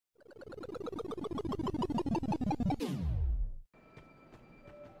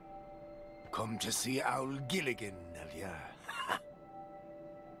to see Owl Gilligan, have ya?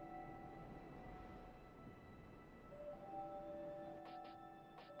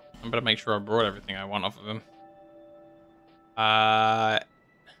 I'm gonna make sure I brought everything I want off of him.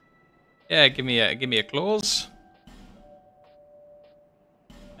 Yeah, give me a claws.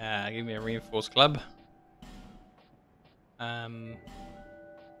 Give me a reinforced club.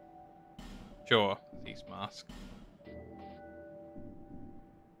 Sure, thieves mask.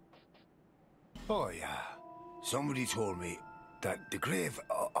 Oh, yeah. Somebody told me that the grave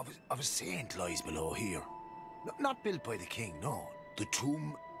of a saint lies below here. Not built by the king, no. The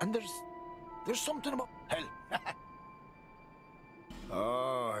tomb, and there's something about... Hell.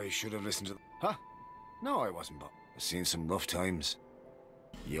 Oh, I should have listened to... Huh? No, I wasn't, but I've seen some rough times.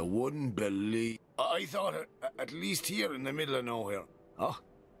 You wouldn't believe... I thought at least here in the middle of nowhere. Oh,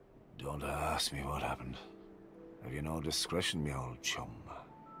 don't ask me what happened. Have you no discretion, me old chum?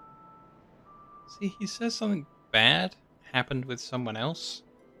 See, he says something bad happened with someone else,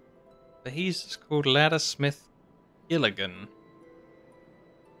 but he's just called Laddersmith Gilligan.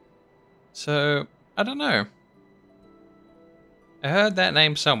 So, I don't know. I heard that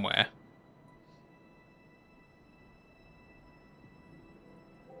name somewhere.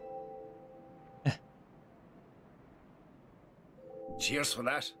 Cheers for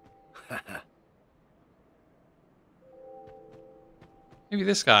that. Maybe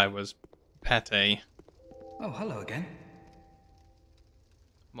this guy was Pate. Oh, hello again.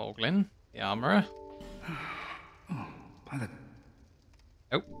 Morglin, the armorer. Oh, by the...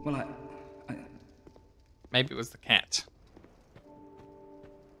 Oh. Well, I... Maybe it was the cat.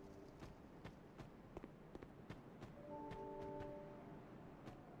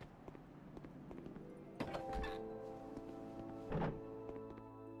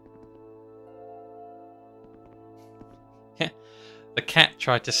 The cat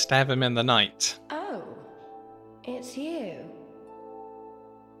tried to stab him in the night. Oh, it's you.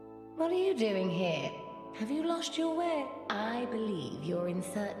 What are you doing here? Have you lost your way? I believe you're in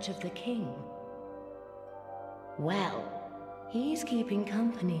search of the king. Well, he's keeping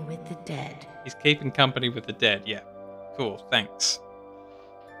company with the dead. He's keeping company with the dead, yeah. Cool, thanks.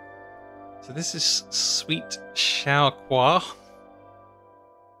 So this is Sweet Xiaoqua.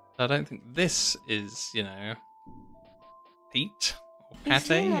 I don't think this is, you know, Pete or You've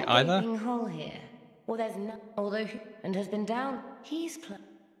seen Pate that either. gaping hole here. Well, there's no... Although... And has been down. He's...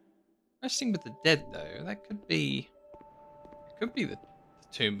 Resting with the dead, though, that could be... It could be the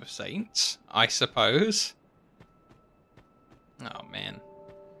Tomb of Saints, I suppose. Oh, man.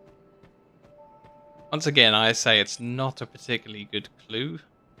 Once again, I say it's not a particularly good clue.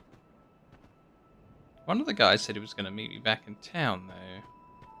 One of the guys said he was going to meet me back in town, though.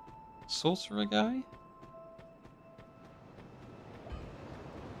 Sorcerer guy?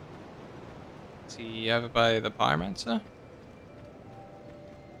 Is he over by the Pyromancer?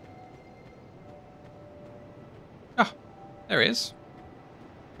 Ah, there he is.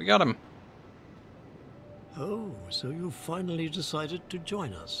 We got him. Oh, so you finally decided to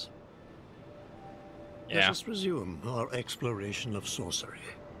join us. Yeah. Let us resume our exploration of sorcery.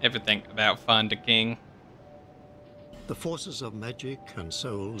 Everything about Find a King. The forces of magic and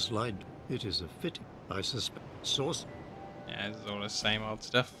souls lie. It is a fitting, I suspect, source. Yeah, this is all the same old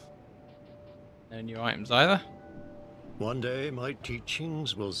stuff. No new items either. One day my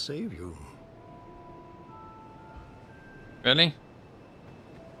teachings will save you. Really?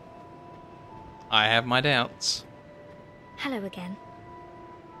 I have my doubts. Hello again.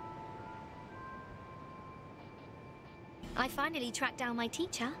 I finally tracked down my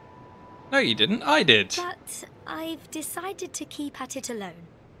teacher. No, you didn't. I did. But I've decided to keep at it alone.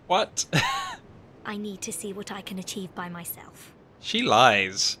 What? I need to see what I can achieve by myself. She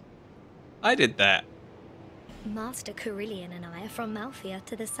lies. I did that. Master Carillion and I are from Malphia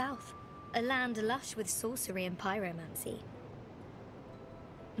to the south, a land lush with sorcery and pyromancy.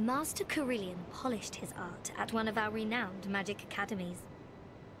 Master Carillion polished his art at one of our renowned magic academies.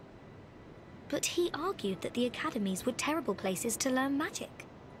 But he argued that the academies were terrible places to learn magic.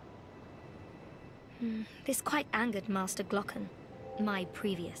 This quite angered Master Glocken, my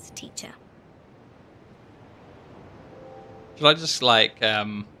previous teacher. Should I just, like,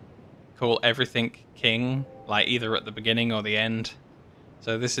 call everything King, like, either at the beginning or the end?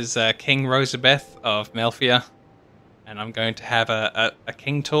 So this is King Rosabeth of Malphia, and I'm going to have a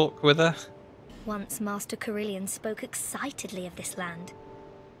king talk with her. Once Master Carillion spoke excitedly of this land.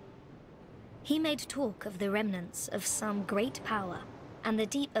 He made talk of the remnants of some great power and the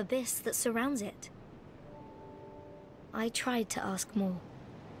deep abyss that surrounds it. I tried to ask more,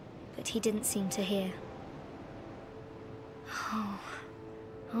 but he didn't seem to hear. Oh,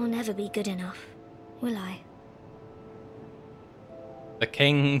 I'll never be good enough, will I? The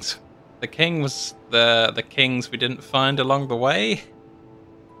king was the kings we didn't find along the way.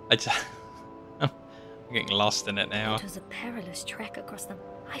 I'm getting lost in it now. It was a perilous trek across them.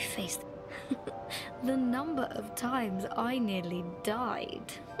 I faced the number of times I nearly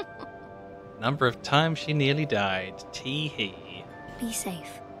died. Number of times she nearly died. Tee-hee. Be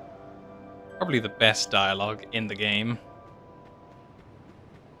safe. Probably the best dialogue in the game.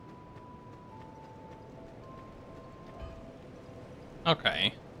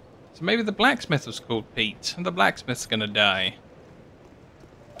 Okay. So maybe the blacksmith was called Pete, and the blacksmith's gonna die.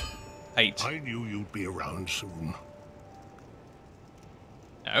 Pete. I knew you'd be around soon.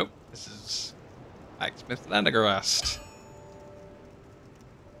 Nope, this is Blacksmith Landergrast.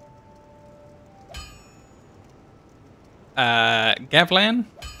 Gavlan?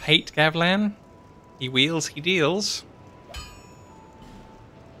 Pate Gavlan? He wheels, he deals.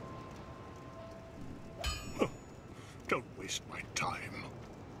 Don't waste my time.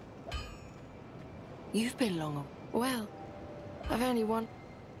 You've been long. Well, I've only one.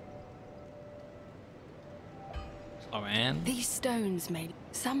 Slow Anne. These stones made.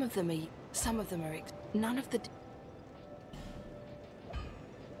 Some of them are. None of the.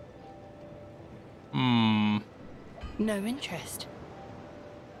 No interest.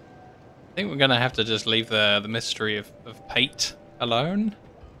 I think we're gonna have to just leave the mystery of Pate alone.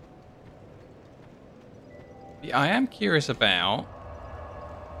 Yeah, I am curious about.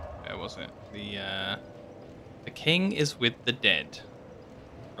 Where was it? The king is with the dead,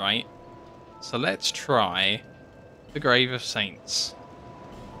 right? So let's try the Grave of Saints,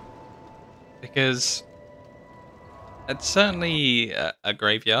 because it's certainly a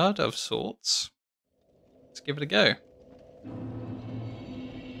graveyard of sorts. Let's give it a go.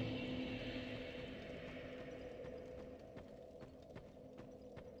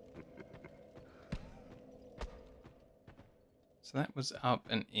 So that was up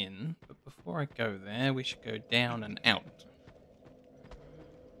and in, but before I go there, we should go down and out.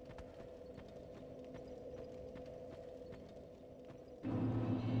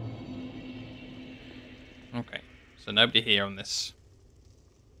 Okay, so nobody here on this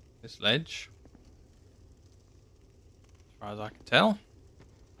ledge, as far as I can tell.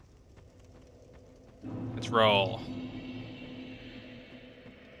 Let's roll.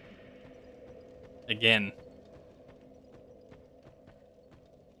 Again.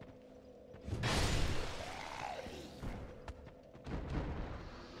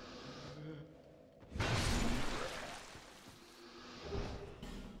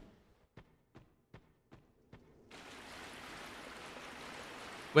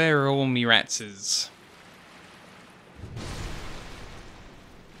 Where are all me ratses?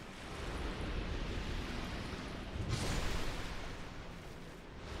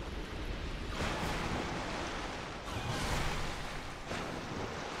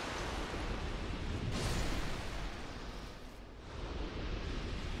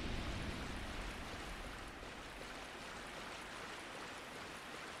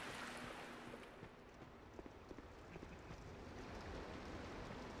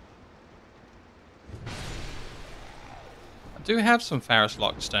 I do have some Ferrous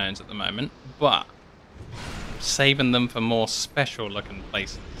Lock stones at the moment, but I'm saving them for more special looking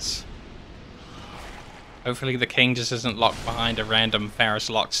places. Hopefully the king just isn't locked behind a random Ferrous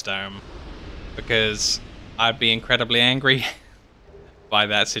Lock stone, because I'd be incredibly angry by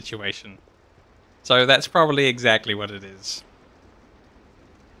that situation. So that's probably exactly what it is.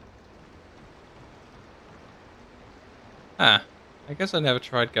 Ah, I guess I never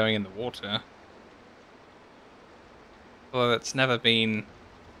tried going in the water. Although that's never been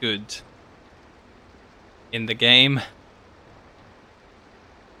good in the game.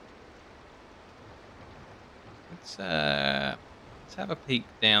 Let's have a peek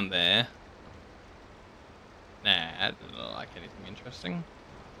down there. Nah, I don't look like anything interesting.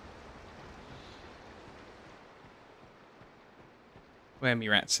 Where me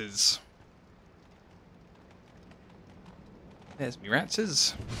rats is? There's me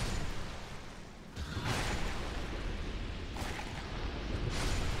ratses.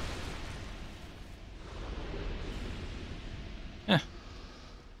 Yeah.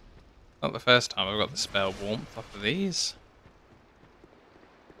 Not the first time I've got the spell warmth off of these.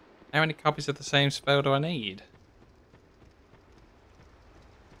 How many copies of the same spell do I need?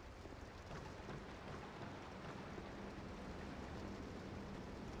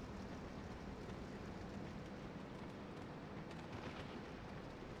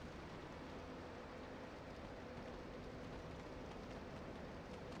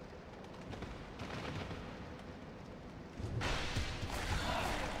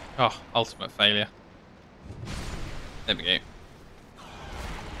 Oh, ultimate failure. There we go.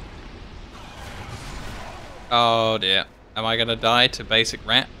 Oh dear. Am I gonna die to basic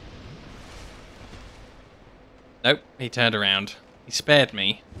rat? Nope, he turned around. He spared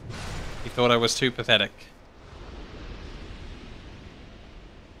me. He thought I was too pathetic.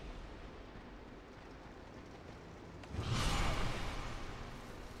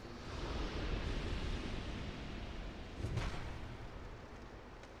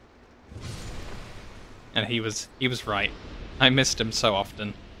 And he was right. I missed him so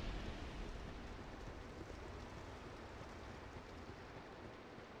often.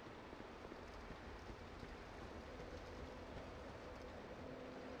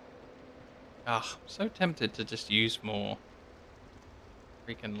 Ah, I'm so tempted to just use more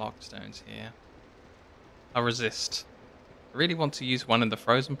freaking lockstones here. I'll resist. I really want to use one in the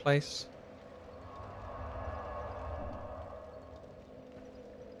frozen place.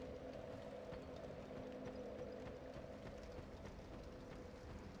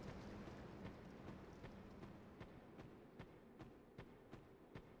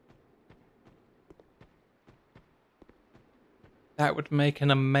 That would make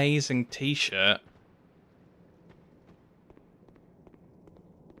an amazing t-shirt.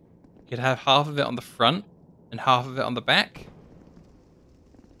 You could have half of it on the front and half of it on the back.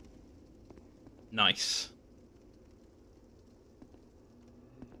 Nice.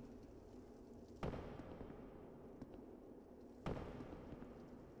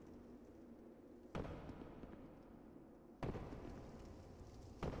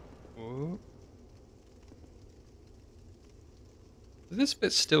 Ooh. This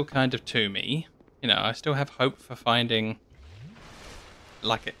bit's still kind of to me. You know, I still have hope for finding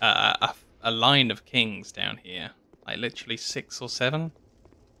like a line of kings down here. Like literally 6 or 7.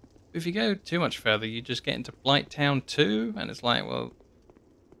 If you go too much further, you just get into Blighttown 2, and it's like, well,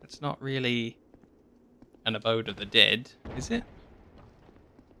 it's not really an abode of the dead, is it?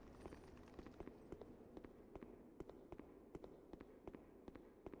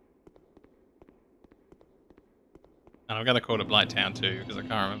 And I'm gonna call it Blighttown 2, because I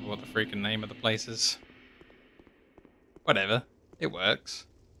can't remember what the freaking name of the place is. Whatever. It works.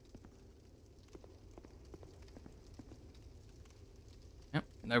 Yep,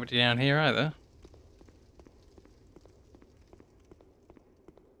 nobody down here either.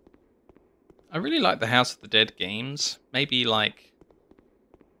 I really like the House of the Dead games. Maybe like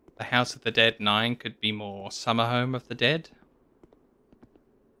the House of the Dead 9 could be more Summer Home of the Dead.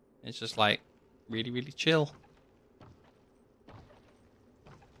 It's just like really, really chill.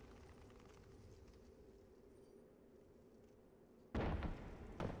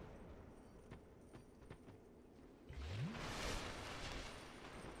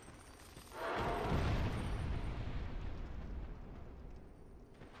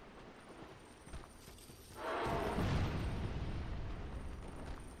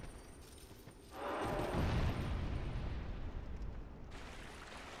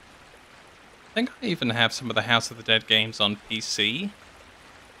 I think I even have some of the House of the Dead games on PC.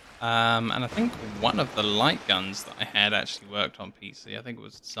 And I think one of the light guns that I had actually worked on PC. I think it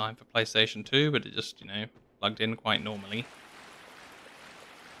was designed for PlayStation 2, but it just, you know, plugged in quite normally.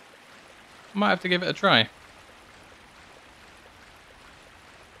 I might have to give it a try.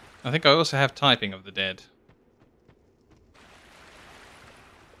 I think I also have Typing of the Dead.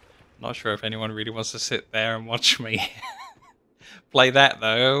 Not sure if anyone really wants to sit there and watch me play that,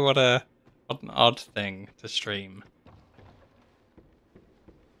 though. What an odd thing to stream.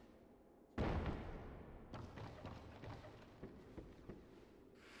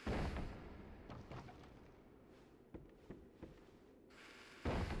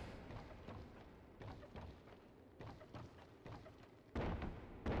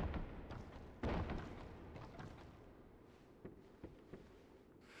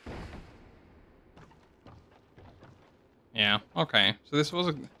 Yeah, okay. So this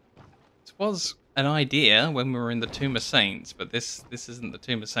was an idea when we were in the Tomb of Saints, but this isn't the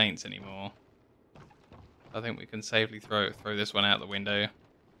Tomb of Saints anymore. I think we can safely throw this one out the window.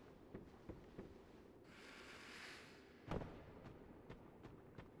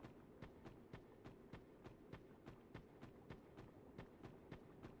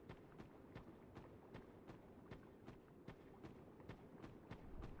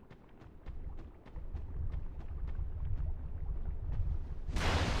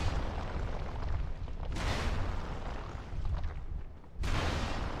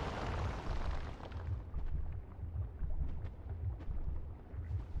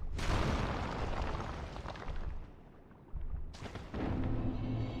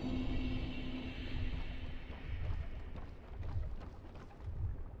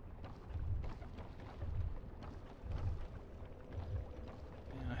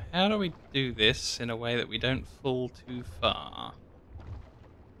 how do we do this in a way that we don't fall too far?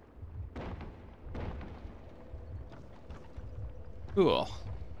 Cool.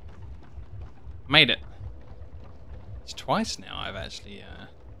 Made it. It's twice now I've actually,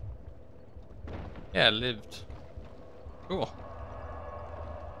 yeah, lived. Cool.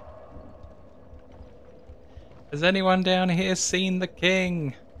 Has anyone down here seen the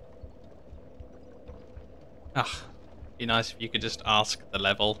king? Ugh. Be nice if you could just ask the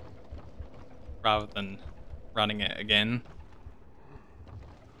level rather than running it again.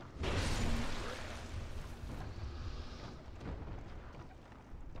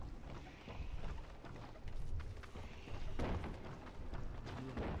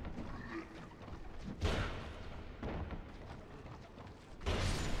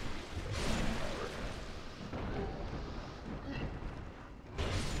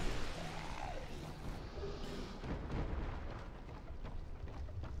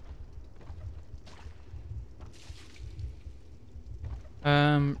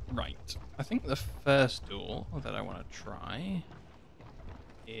 Right. I think the first door that I want to try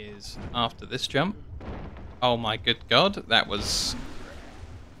is after this jump. Oh my good god, that was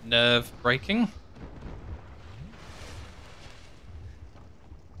nerve-breaking.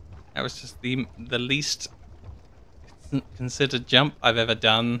 That was just the least considered jump I've ever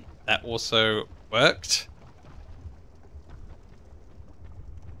done that also worked.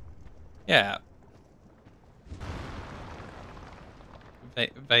 Yeah.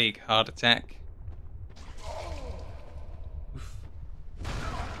 Vague heart attack. Oof.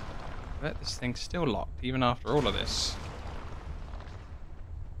 I bet this thing's still locked even after all of this.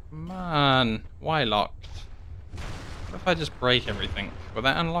 Come on, why locked? What if I just break everything? Will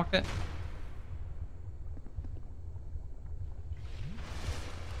that unlock it?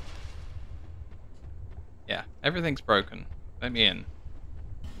 Yeah, everything's broken. Let me in.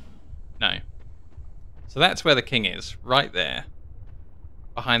 No. So that's where the king is, right there.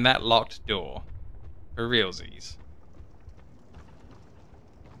 Behind that locked door. For realsies.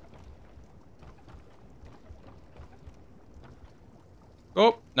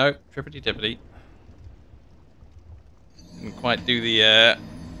 Oh, no, trippity tippity. Didn't quite do the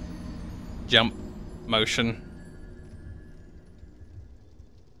jump motion.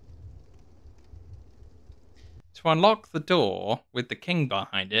 To unlock the door with the king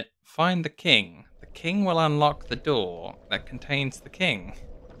behind it, find the king. The king will unlock the door that contains the king.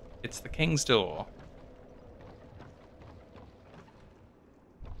 It's the king's door.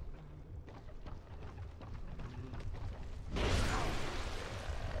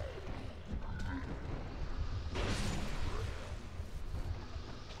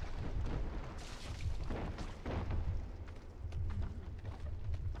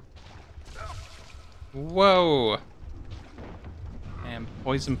 Whoa! And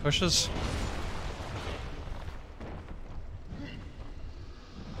poison pushes.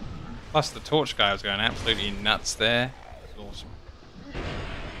 Plus the torch guy was going absolutely nuts there. It was awesome.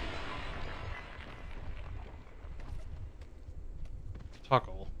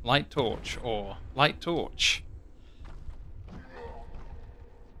 Toggle. Light torch or light torch.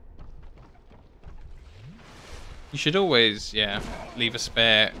 You should always, yeah, leave a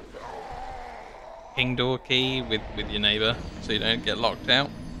spare king door key with your neighbour so you don't get locked out.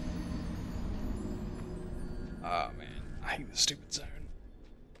 Oh man, I hate this stupid zone.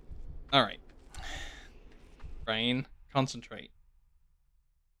 Alright. Brain, concentrate.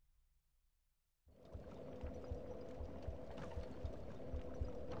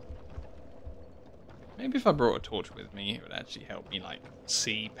 Maybe if I brought a torch with me, it would actually help me, like,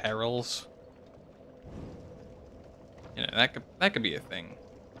 see perils. You know, that could be a thing.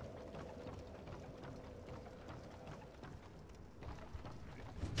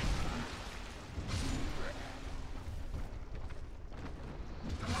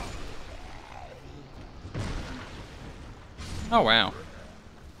 Oh wow.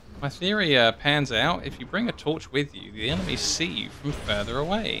 My theory pans out. If you bring a torch with you, the enemies see you from further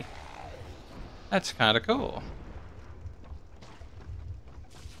away. That's kind of cool.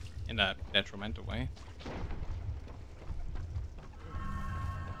 In a detrimental way.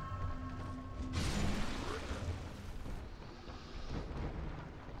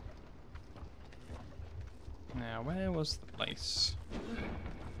 Now, where was the place?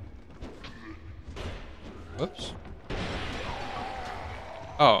 Whoops.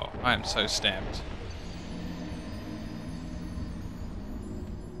 Oh, I am so stabbed.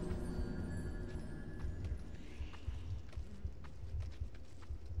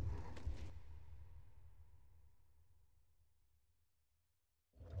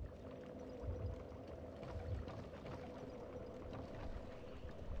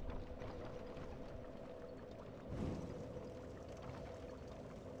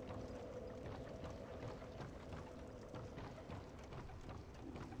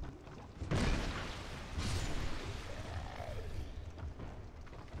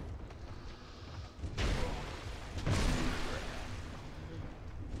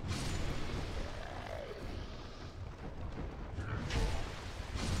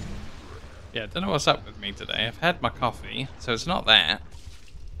 Yeah, don't know what's up with me today. I've had my coffee, so it's not that.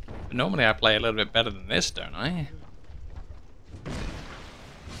 But normally I play a little bit better than this, don't I?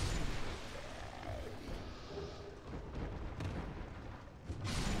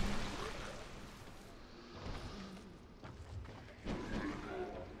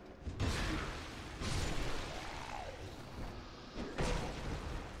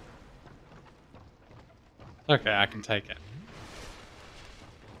 Okay, I can take it.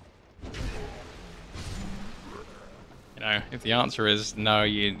 You know, if the answer is no,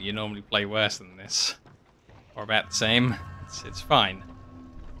 you normally play worse than this, or about the same, it's fine.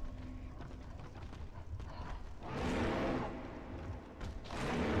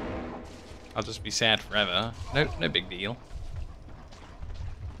 I'll just be sad forever. No big deal.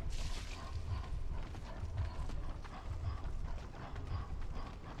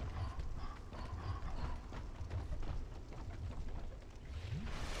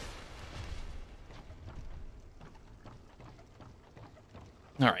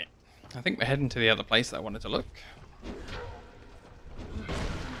 Alright, I think we're heading to the other place that I wanted to look.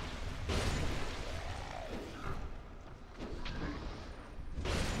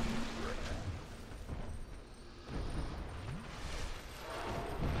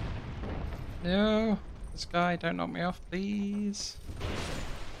 No, this guy, don't knock me off, please.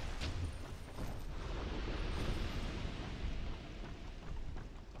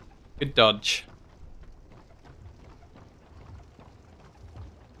 Good dodge.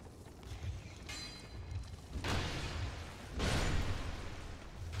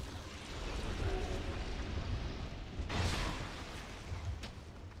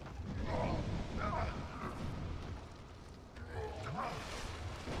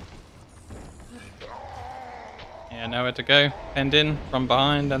 Yeah, nowhere to go. Penned in from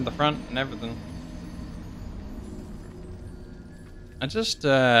behind and the front and everything. I just,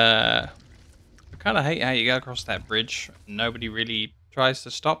 I kind of hate how you go across that bridge. Nobody really tries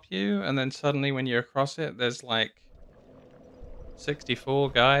to stop you, and then suddenly when you're across it, there's like 64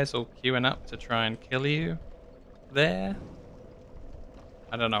 guys all queuing up to try and kill you there.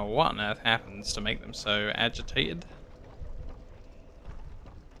 I don't know what on earth happens to make them so agitated.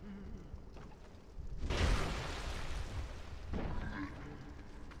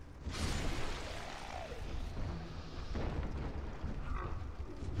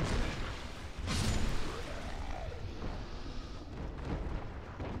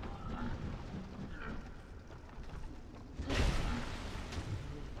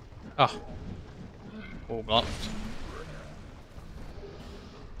 Oh, all blocked.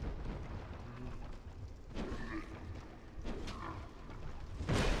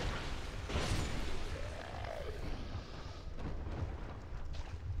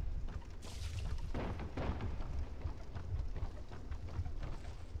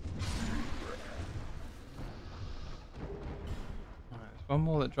 Alright, there's one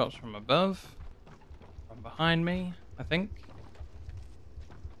more that drops from above, from behind me, I think.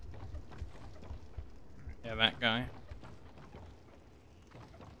 Yeah, that guy.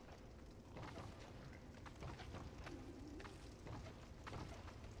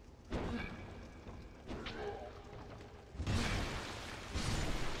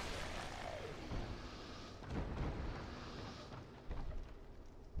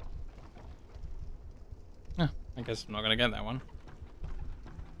 Oh, I guess I'm not gonna get that one.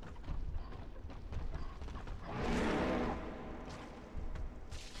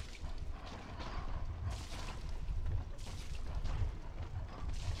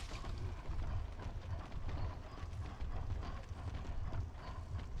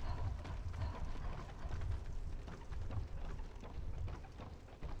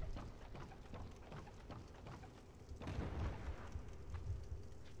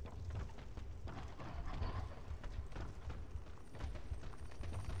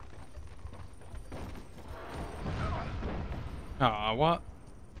 Aw, what?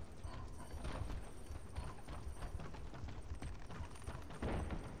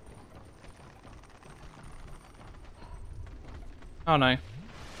 Oh no.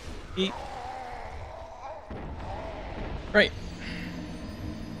 Eat. Great.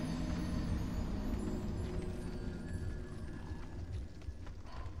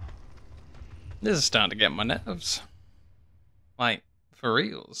 This is starting to get my nerves. Like, for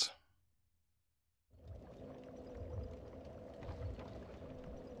reals.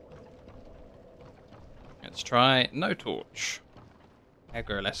 Let's try no torch.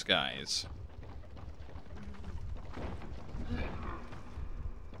 Aggroless guys.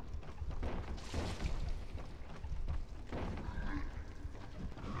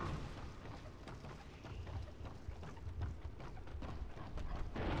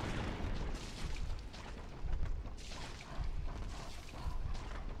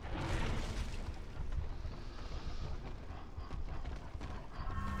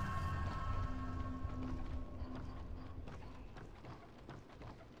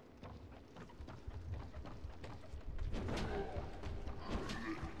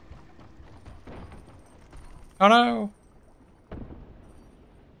 Oh no!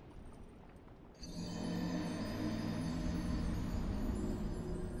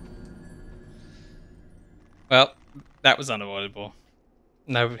 Well, that was unavoidable.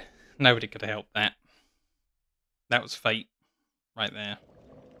 No, nobody could have helped that. That was fate, right there.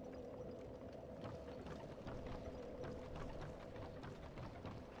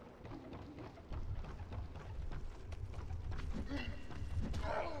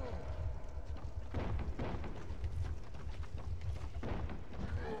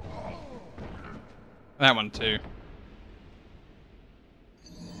 That one too.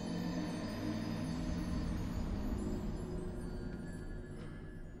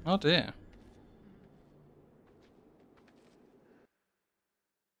 Oh dear.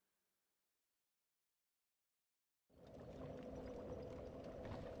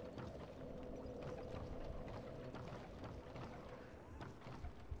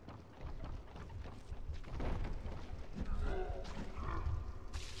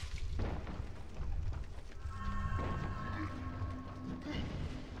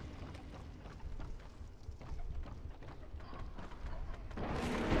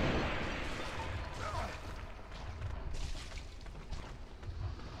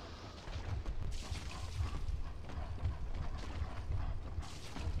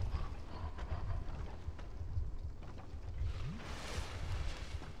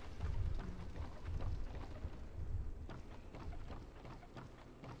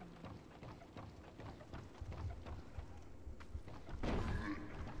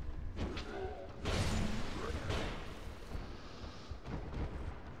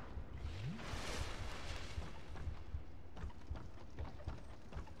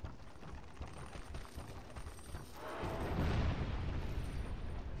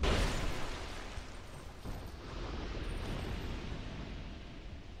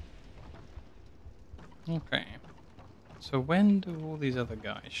 Okay. So when do all these other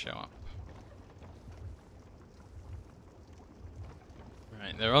guys show up?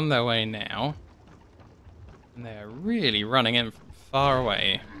 Right, they're on their way now. And they're really running in from far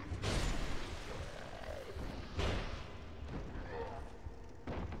away.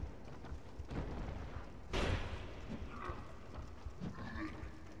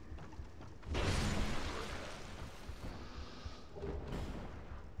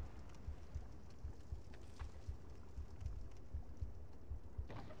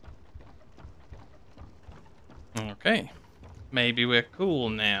 Okay. Maybe we're cool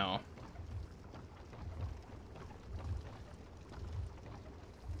now.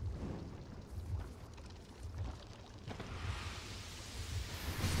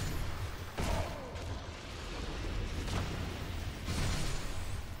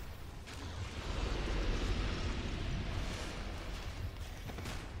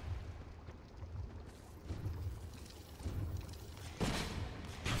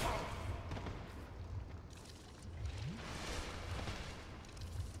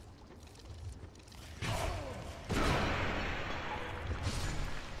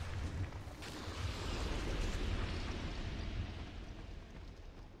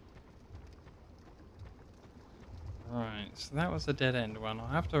 Right, so that was a dead end one. I'll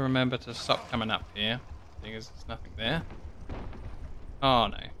have to remember to stop coming up here, seeing as there's nothing there. Oh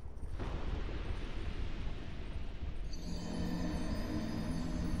no.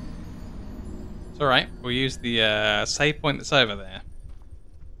 It's alright, we'll use the save point that's over there.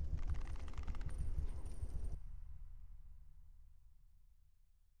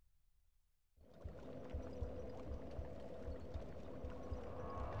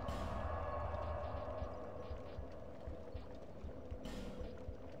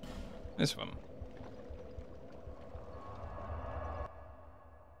 This one.